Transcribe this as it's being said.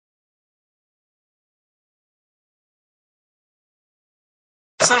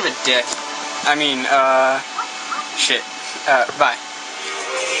Son of a dick. I mean, shit. Bye.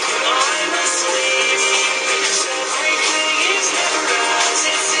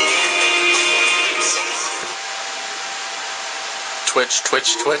 Twitch.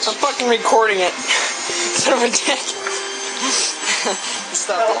 I'm fucking recording it. Son of a dick.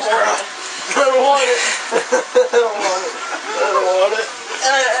 Stop it. I don't want it. I don't want it.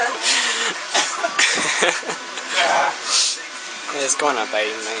 It's going up,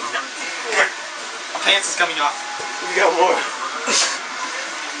 biting me. My pants is coming off. We got more.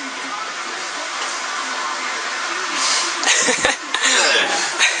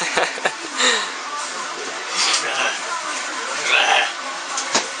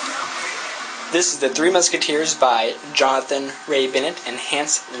 This is The Three Musketeers by Jonathan Ray Bennett and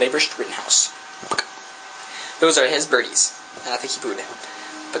Hans Laberst Rittenhouse. Those are his birdies. And I think he pooed.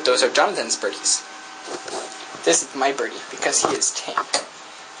 But those are Jonathan's birdies. This is my birdie because he is tame.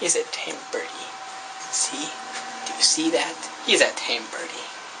 He's a tame birdie. See? Do you see that? He's a tame birdie.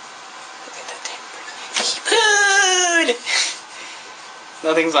 Look at that tame birdie. He pooed!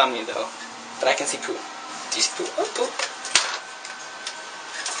 Nothing's on me though. But I can see poo. Do you see poo? Oh, poo.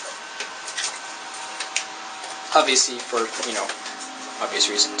 Obviously, for, obvious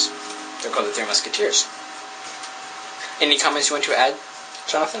reasons. They're called the Three Musketeers. Any comments you want to add,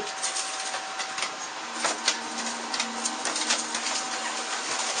 Jonathan?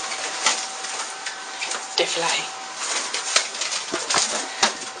 They fly.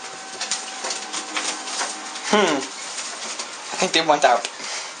 I think they went out.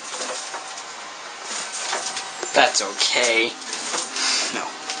 That's okay. No,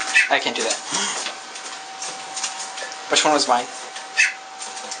 I can't do that. Which one was mine?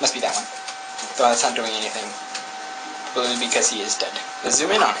 Must be that one. Though that's not doing anything. Probably because he is dead. Let's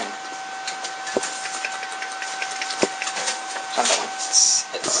zoom in on him. Not that one. It's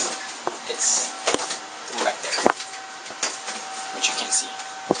back there. Which you can't see.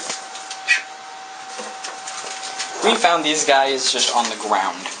 We found these guys just on the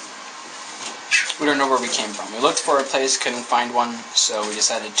ground. We don't know where we came from. We looked for a place, couldn't find one, so we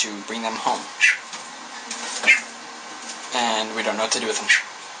decided to bring them home. And we don't know what to do with them.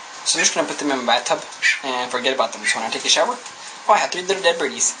 So I'm just going to put them in my bathtub and forget about them. So when I take a shower, I have 3 little dead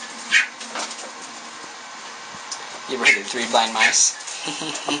birdies. You ever heard of 3 blind mice?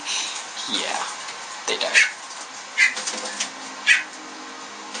 Yeah, they died.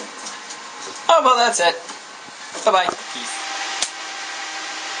 Oh, well, that's it. Bye-bye. Peace.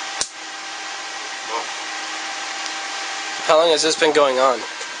 How long has this been going on?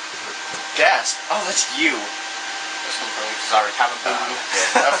 Gasp. Oh, that's you. This one probably because I already have a baby.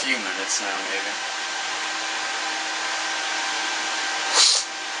 Yeah, a few minutes now, maybe.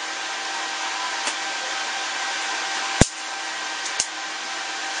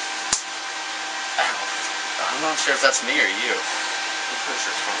 Ow. I'm not sure if that's me or you. I'm pretty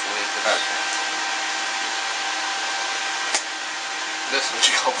sure it's probably the back. This would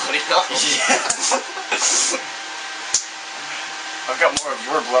you call bloody hell? Yeah. I've got more of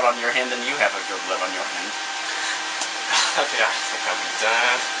your blood on your hand than you have of your blood on your hand. Okay, I think I'm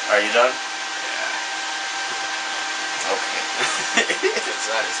done. Are you done? Yeah. Okay.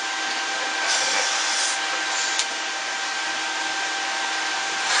 That is...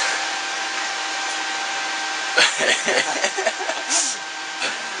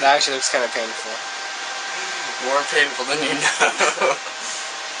 That actually looks kind of painful. More painful than you know.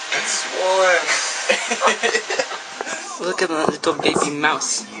 It's swollen. Look at that little baby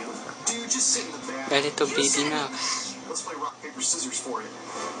mouse. That little baby mouse. Let's play rock, paper, scissors for it.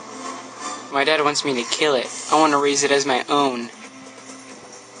 My dad wants me to kill it. I want to raise it as my own.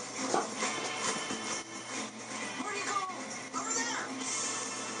 Where do you go? Over there!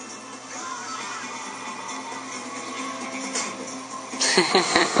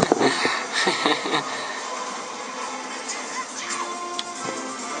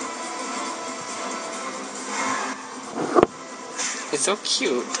 It's so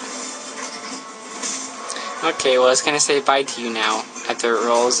cute. Okay, well, I was gonna say bye to you now after it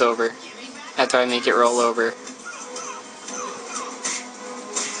rolls over. After I make it roll over.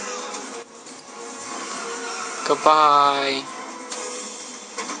 Goodbye.